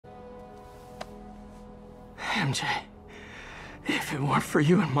MJ, if it weren't for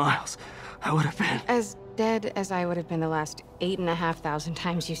you and Miles, I would have been... As dead as I would have been the last 8,500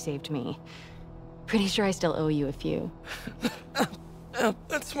 times you saved me. Pretty sure I still owe you a few.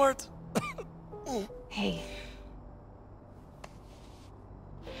 That's smart. Hey.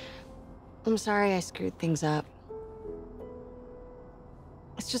 I'm sorry I screwed things up.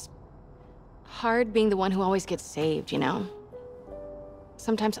 It's just hard being the one who always gets saved, you know?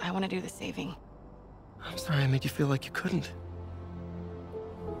 Sometimes I want to do the saving. I'm sorry I made you feel like you couldn't.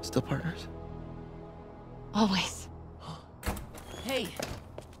 Still partners? Always. Hey,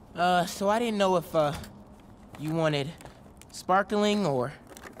 so I didn't know if, you wanted sparkling or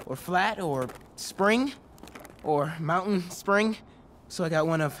flat or spring or mountain spring, so I got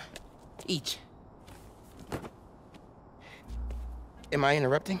one of each. Am I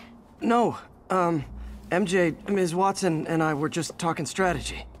interrupting? No, MJ, Ms. Watson, and I were just talking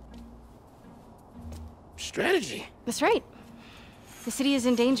strategy. Strategy? That's right. The city is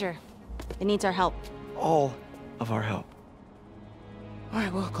in danger. It needs our help. All of our help. All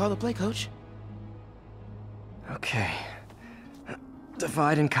right, well, call the play, coach. Okay.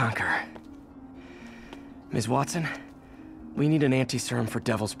 Divide and conquer. Ms. Watson, we need an anti-serum for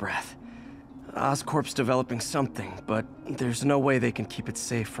Devil's Breath. Oscorp's developing something, but there's no way they can keep it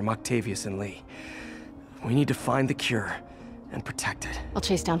safe from Octavius and Lee. We need to find the cure and protect it. I'll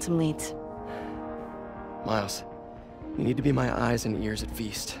chase down some leads. Miles, you need to be my eyes and ears at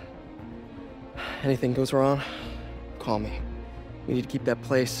Feast. Anything goes wrong, call me. We need to keep that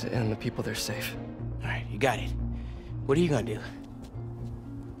place and the people there safe. All right, you got it. What are you gonna do?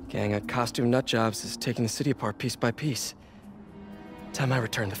 Gang at Costume Nutjobs is taking the city apart piece by piece. Time I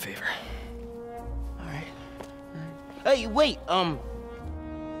return the favor. All right. Hey, wait, how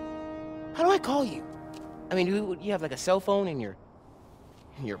do I call you? I mean, do you have like a cell phone in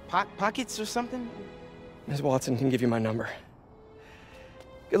your pockets or something? Ms. Watson can give you my number.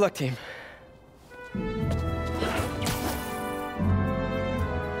 Good luck, team.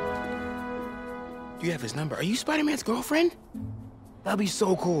 You have his number. Are you Spider-Man's girlfriend? That'd be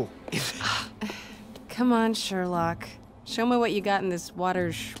so cool. Come on, Sherlock. Show me what you got in this water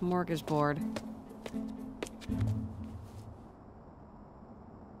smorgasbord.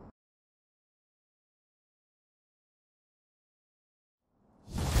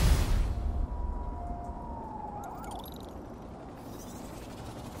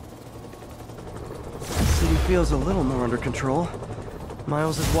 City feels a little more under control.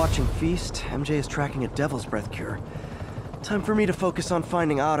 Miles is watching Feast, MJ is tracking a Devil's Breath cure. Time for me to focus on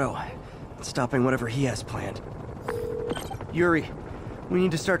finding Otto, and stopping whatever he has planned. Yuri, we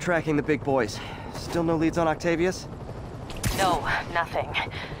need to start tracking the big boys. Still no leads on Octavius? No, nothing.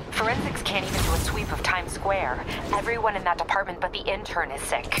 Forensics can't even do a sweep of Times Square. Everyone in that department but the intern is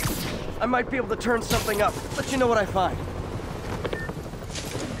sick. I might be able to turn something up. Let you know what I find.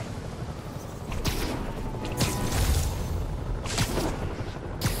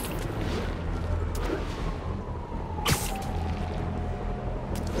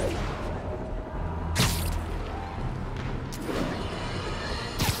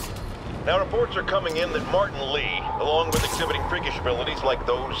 Now, reports are coming in that Martin Lee, along with exhibiting freakish abilities like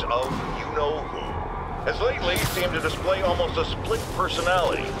those of you-know-who, has lately seemed to display almost a split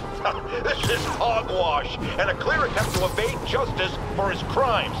personality. This is hogwash, and a clear attempt to evade justice for his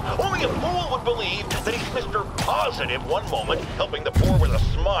crimes. Only a fool would believe that he's Mr. Positive one moment, helping the poor with a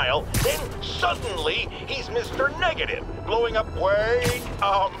smile, then suddenly he's Mr. Negative, blowing up, wait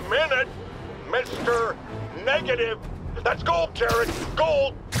a minute, Mr. Negative. That's gold, Jared.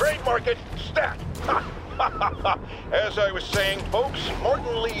 Gold. Trademark it. Stat. As I was saying, folks,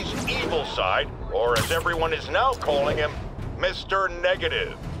 Martin Lee's evil side, or as everyone is now calling him, Mr.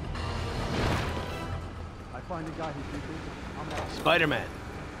 Negative. I find a guy who thinks I'm Spider-Man.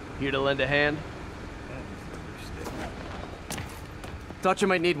 Here to lend a hand? Thought you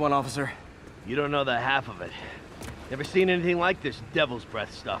might need one, officer. You don't know the half of it. Never seen anything like this Devil's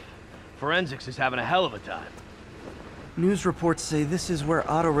Breath stuff. Forensics is having a hell of a time. News reports say this is where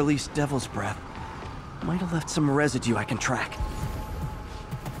Otto released Devil's Breath. Might have left some residue I can track.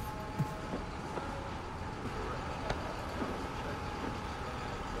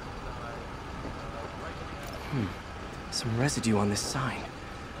 Some residue on this sign.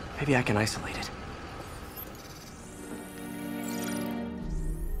 Maybe I can isolate it.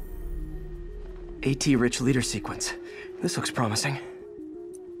 AT-rich leader sequence. This looks promising.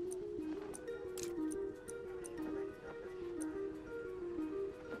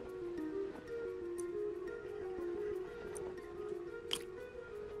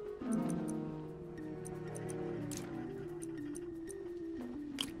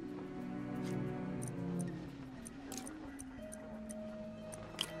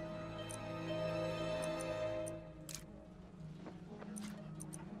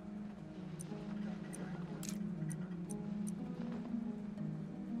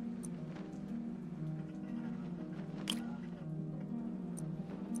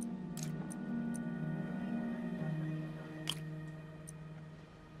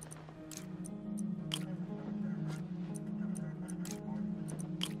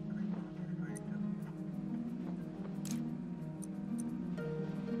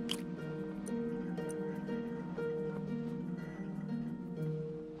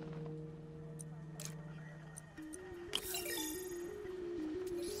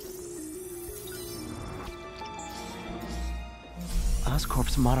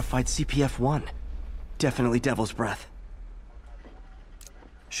 Oscorp's modified CPF-1. Definitely Devil's Breath.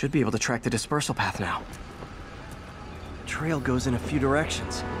 Should be able to track the dispersal path now. Trail goes in a few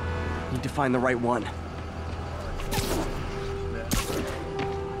directions. Need to find the right one.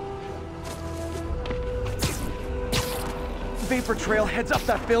 Vapor trail heads up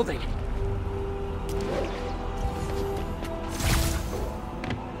that building.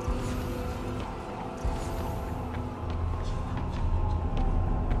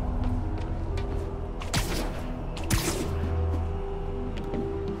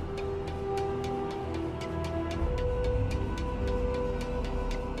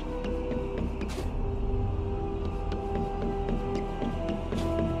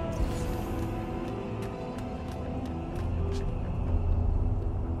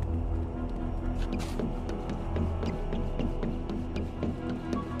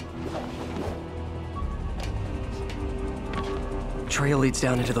 Trail leads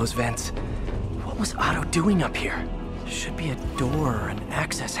down into those vents. What was Otto doing up here? Should be a door or an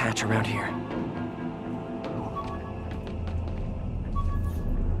access hatch around here.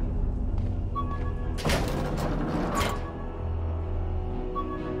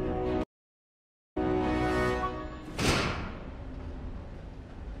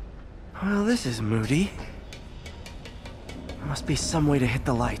 Well, this is moody. Must be some way to hit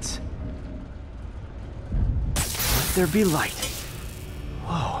the lights. Let there be light.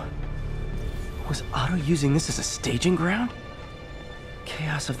 Whoa. Was Otto using this as a staging ground?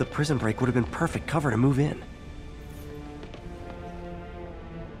 Chaos of the prison break would have been perfect cover to move in.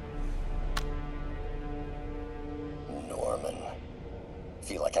 Norman.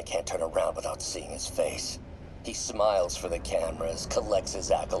 Feel like I can't turn around without seeing his face. He smiles for the cameras, collects his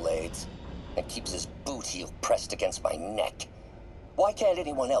accolades, and keeps his boot heel pressed against my neck. Why can't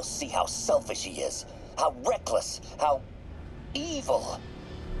anyone else see how selfish he is? How reckless? How evil?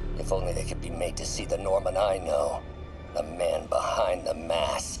 If only they could be made to see the Norman I know. The man behind the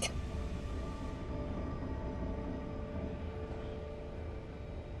mask.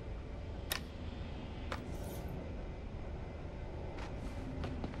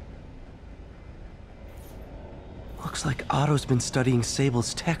 Looks like Otto's been studying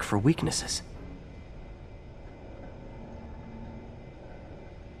Sable's tech for weaknesses.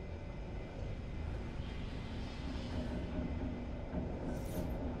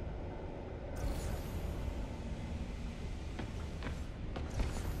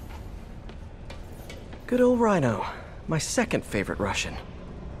 Good old Rhino. My second favorite Russian.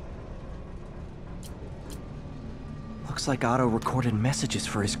 Looks like Otto recorded messages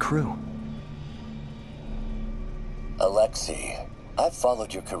for his crew. Alexei, I've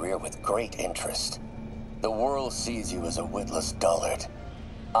followed your career with great interest. The world sees you as a witless dullard.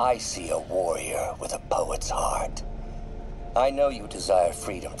 I see a warrior with a poet's heart. I know you desire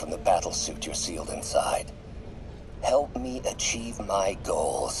freedom from the battlesuit you're sealed inside. Help me achieve my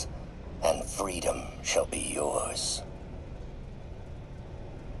goals, and freedom shall be yours.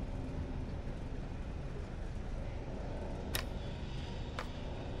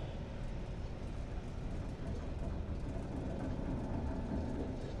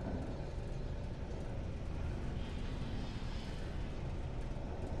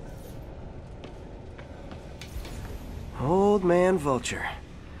 Old man Vulture.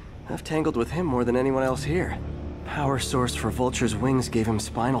 I've tangled with him more than anyone else here. Power source for Vulture's wings gave him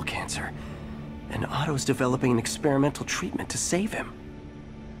spinal cancer, and Otto's developing an experimental treatment to save him.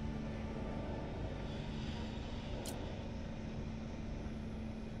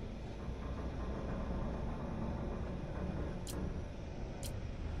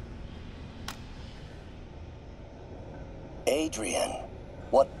 Adrian,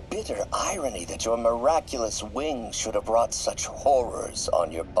 what bitter irony that your miraculous wings should have brought such horrors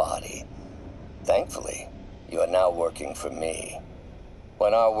on your body. Thankfully, you are now working for me.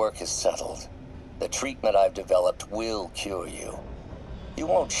 When our work is settled, the treatment I've developed will cure you. You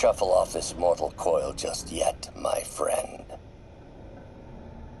won't shuffle off this mortal coil just yet, my friend.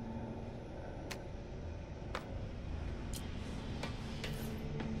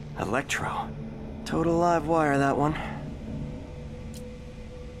 Electro. Total live wire, that one.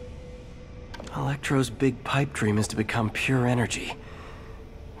 Electro's big pipe dream is to become pure energy.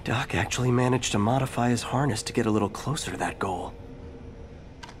 Doc actually managed to modify his harness to get a little closer to that goal.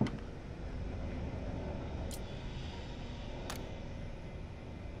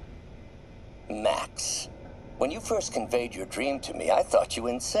 Max, when you first conveyed your dream to me, I thought you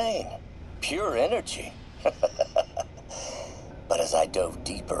insane. Pure energy. But as I dove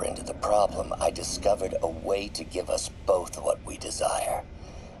deeper into the problem, I discovered a way to give us both what we desire.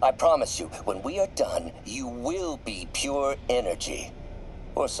 I promise you, when we are done, you will be pure energy.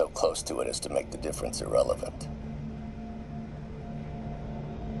 Or so close to it as to make the difference irrelevant.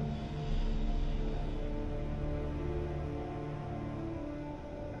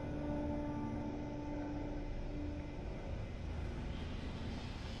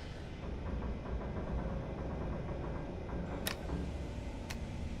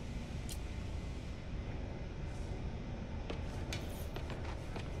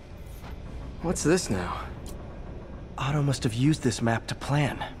 What's this now? Otto must have used this map to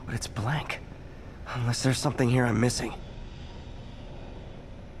plan, but it's blank. Unless there's something here I'm missing.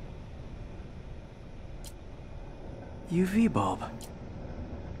 UV bulb.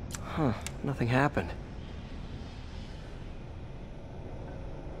 Huh, nothing happened.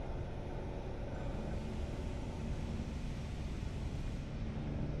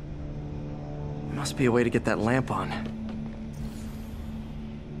 Must be a way to get that lamp on.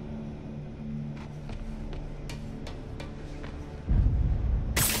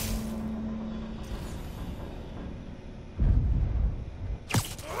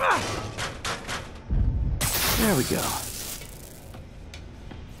 There we go.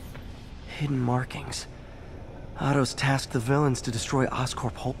 Hidden markings. Otto's tasked the villains to destroy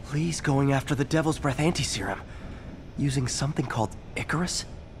Oscorp Hope. Lee's going after the Devil's Breath anti-serum, using something called Icarus?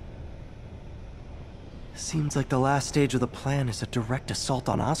 Seems like the last stage of the plan is a direct assault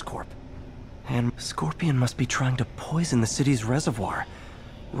on Oscorp. And Scorpion must be trying to poison the city's reservoir.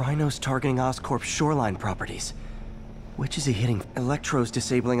 Rhino's targeting Oscorp's shoreline properties. Which is he hitting? Electro's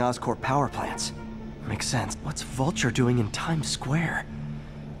disabling Oscorp power plants. Makes sense. What's Vulture doing in Times Square?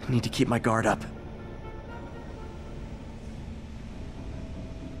 I need to keep my guard up.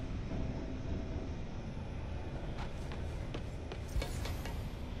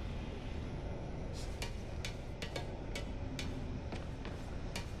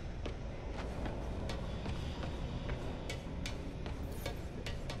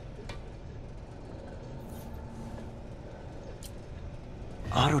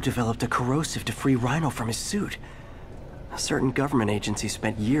 Otto developed a corrosive to free Rhino from his suit. A certain government agency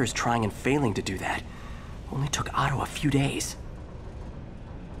spent years trying and failing to do that. Only took Otto a few days.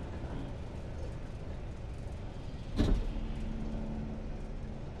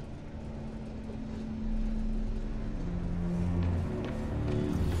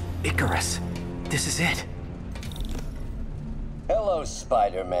 Icarus. This is it. Hello,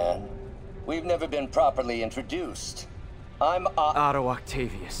 Spider-Man. We've never been properly introduced. I'm Otto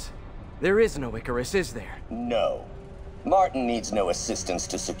Octavius. There is no Icarus, is there? No. Martin needs no assistance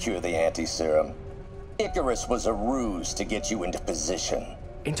to secure the anti-serum. Icarus was a ruse to get you into position.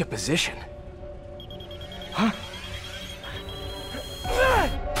 Into position? Huh?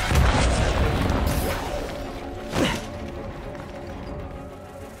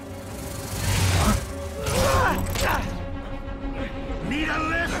 Need a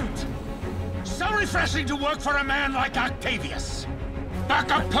lift? So refreshing to work for a man like Octavius.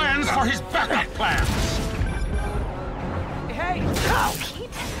 Backup plans for his backup plans. Hey! Pete?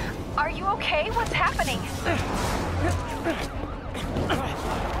 Are you okay? What's happening?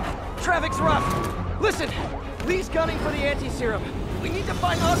 Traffic's rough. Listen, Lee's gunning for the anti-serum. We need to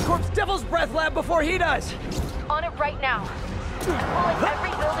find Oscorp's Devil's Breath lab before he does. On it right now. I'm pulling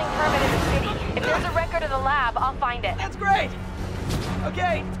every building permit in the city. If there's a record of the lab, I'll find it. That's great.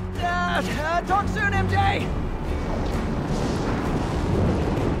 Okay, talk soon, MJ.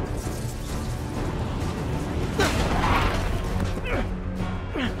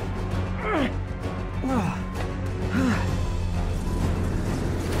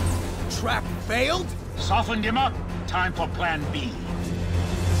 Trap failed? Softened him up. Time for plan B.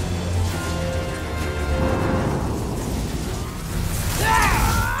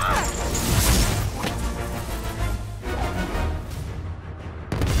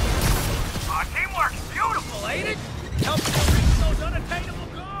 Teamwork's beautiful, ain't it? Helps you reach those unattainable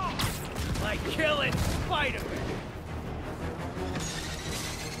goals. Like killing Spider-Man.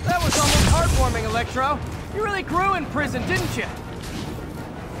 That was almost heartwarming, Electro. You really grew in prison, didn't you?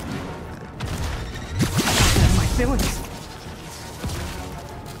 My feelings.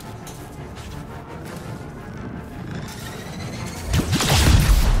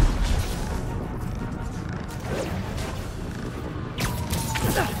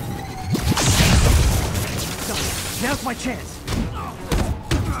 Now's my chance.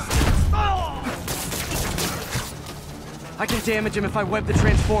 I can damage him if I web the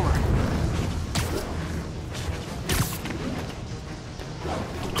transformer.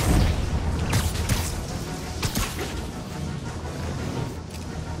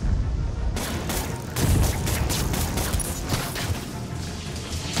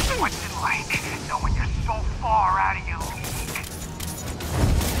 What's it like knowing you're so far out of your league?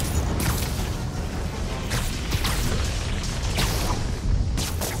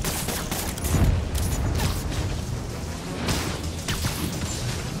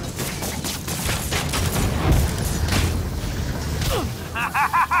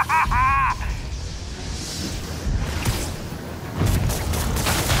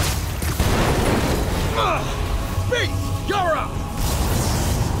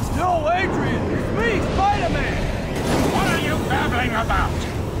 hang about.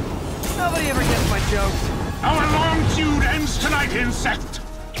 Nobody ever gets my jokes. Our long feud ends tonight, insect.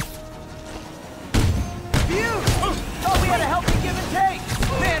 Feud! Thought we had a healthy give and take.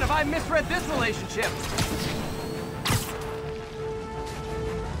 Man, have I misread this relationship.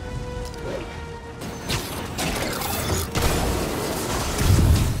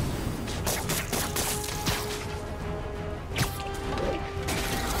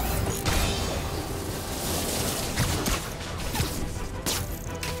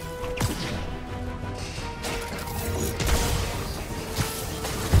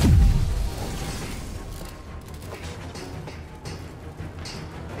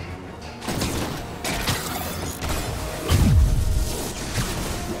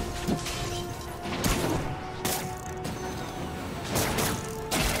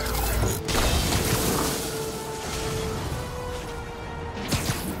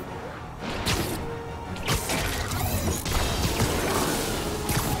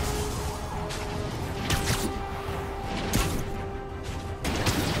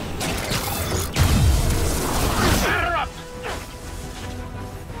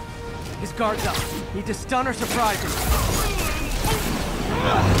 Guards up. Need to stun or surprise him.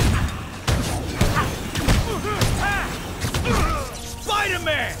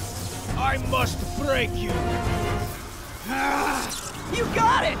 Spider-Man! I must break you! You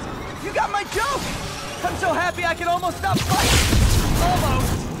got it! You got my joke! I'm so happy I can almost stop fighting! Almost!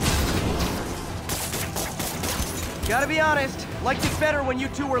 Gotta be honest, liked it better when you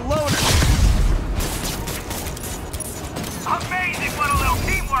two were loners. Amazing what a little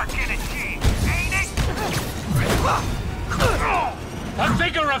teamwork can achieve, ain't it? The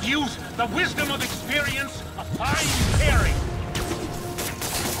vigor of youth, the wisdom of experience, a fine pairing.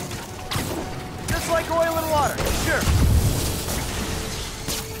 Just like oil and water, sure.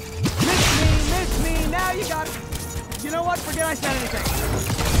 Miss me, now you got it. You know what? Forget I said anything.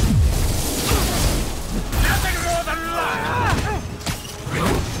 Nothing more than luck!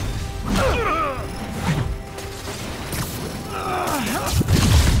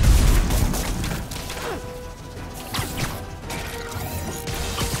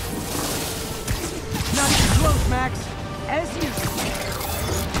 Not even close, Max. As usual.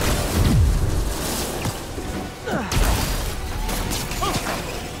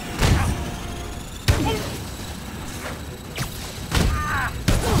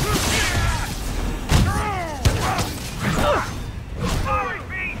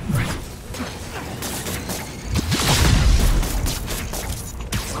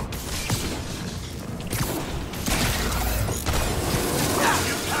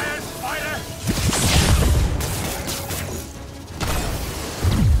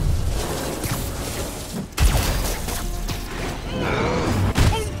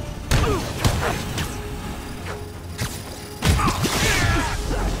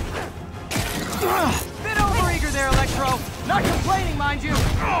 Bit overeager there, Electro. Not complaining, mind you.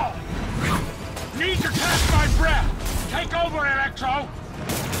 Need to catch my breath. Take over, Electro.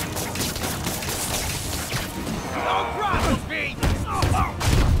 No problem, Pete!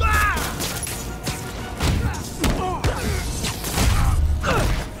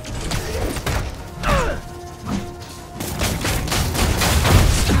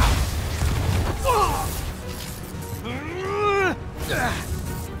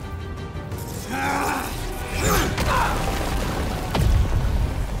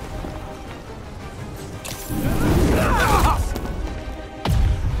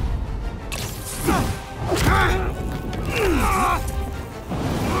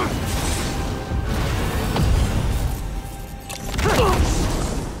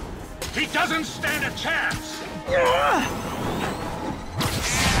 He doesn't stand a chance. Yeah,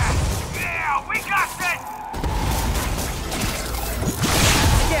 we got this!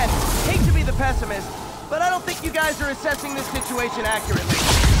 Again, hate to be the pessimist, but I don't think you guys are assessing this situation accurately.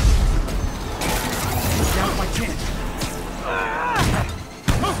 Now's my chance.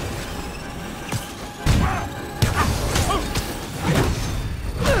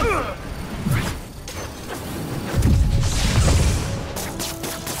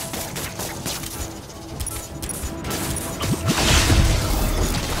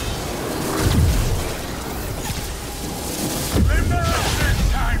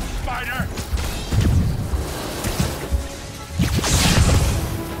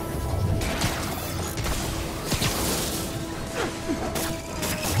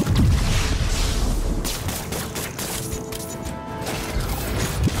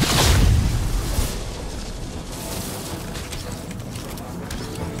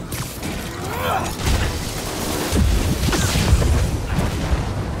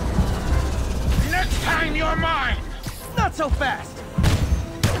 so fast?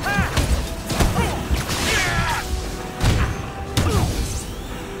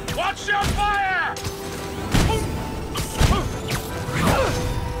 Watch your fire!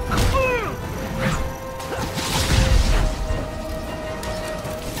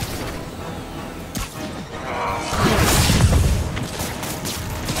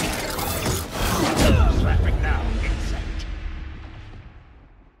 Slapping now, insect.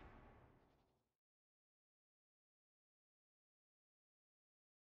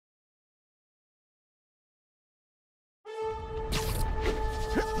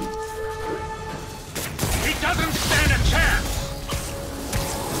 He doesn't stand a chance!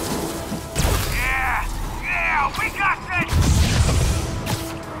 Yeah, we got this!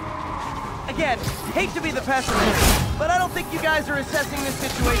 Again, hate to be the pessimist, but I don't think you guys are assessing this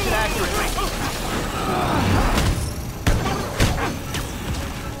situation accurately.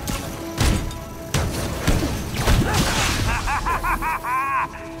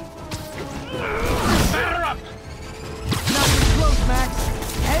 Batter up! Nothing close, Max.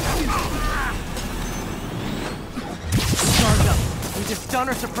 Thank you. Charge up. We just stun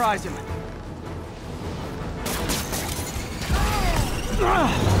or surprise him.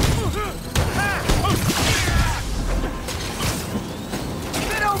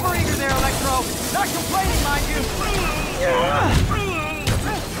 Bit overeager there, Electro. Not complaining, mind you.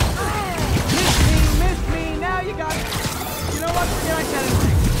 Miss me. Now you got it. You know what? Forget I said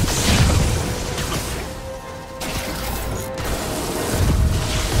anything.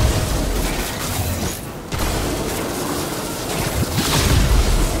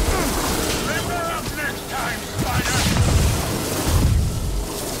 Remember up next time, Spider!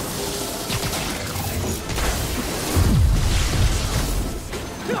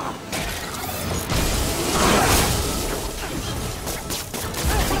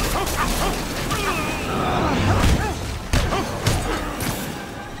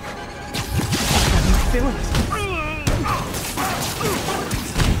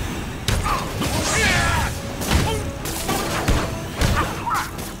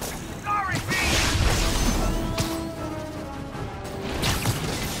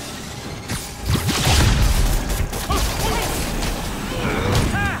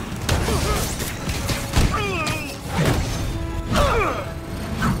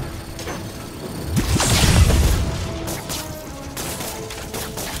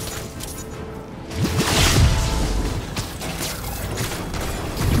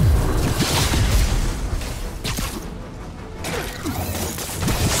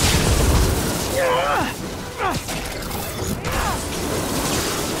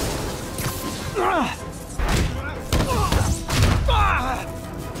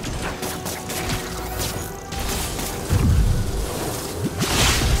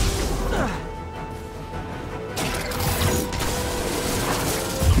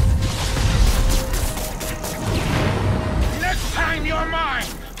 Next time you're mine!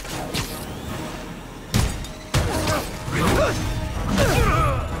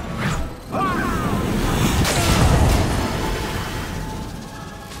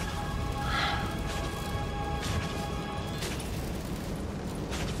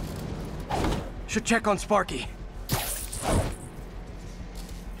 Should check on Sparky.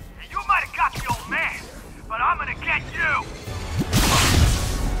 You might have got the old man, but I'm gonna get you!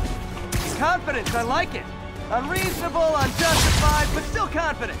 Confidence, I like it. Unreasonable, unjustified, but still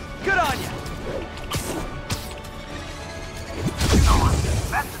confident. Good on you. You know I'm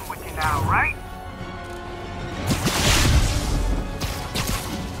just messing with you now, right?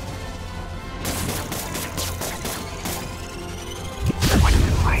 What's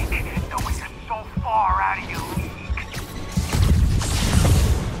it like knowing you're so far out of your league?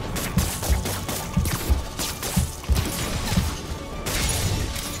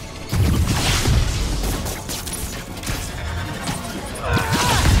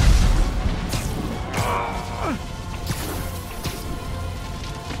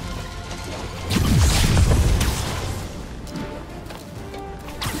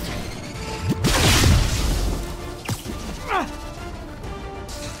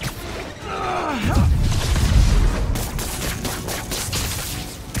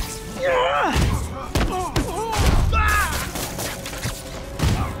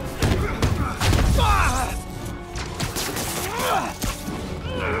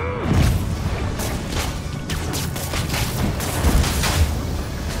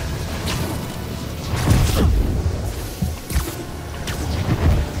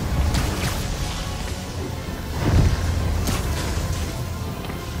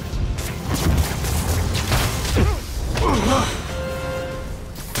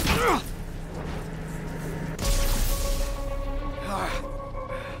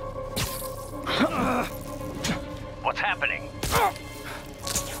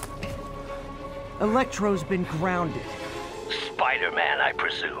 Electro's been grounded. Spider-Man, I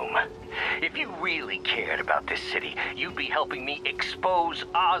presume. If you really cared about this city, you'd be helping me expose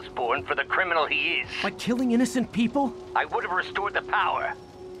Osborn for the criminal he is. By killing innocent people? I would have restored the power.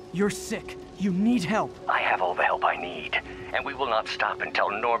 You're sick. You need help. I have all the help I need, and we will not stop until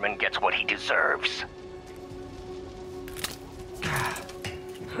Norman gets what he deserves.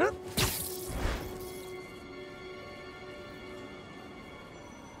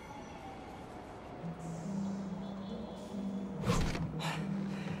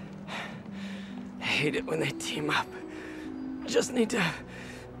 I hate it when they team up. Just need to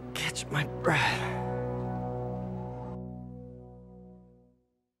catch my breath.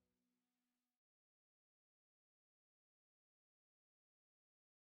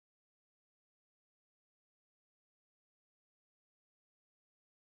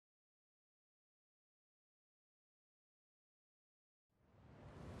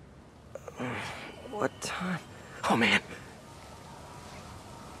 What time? Oh man,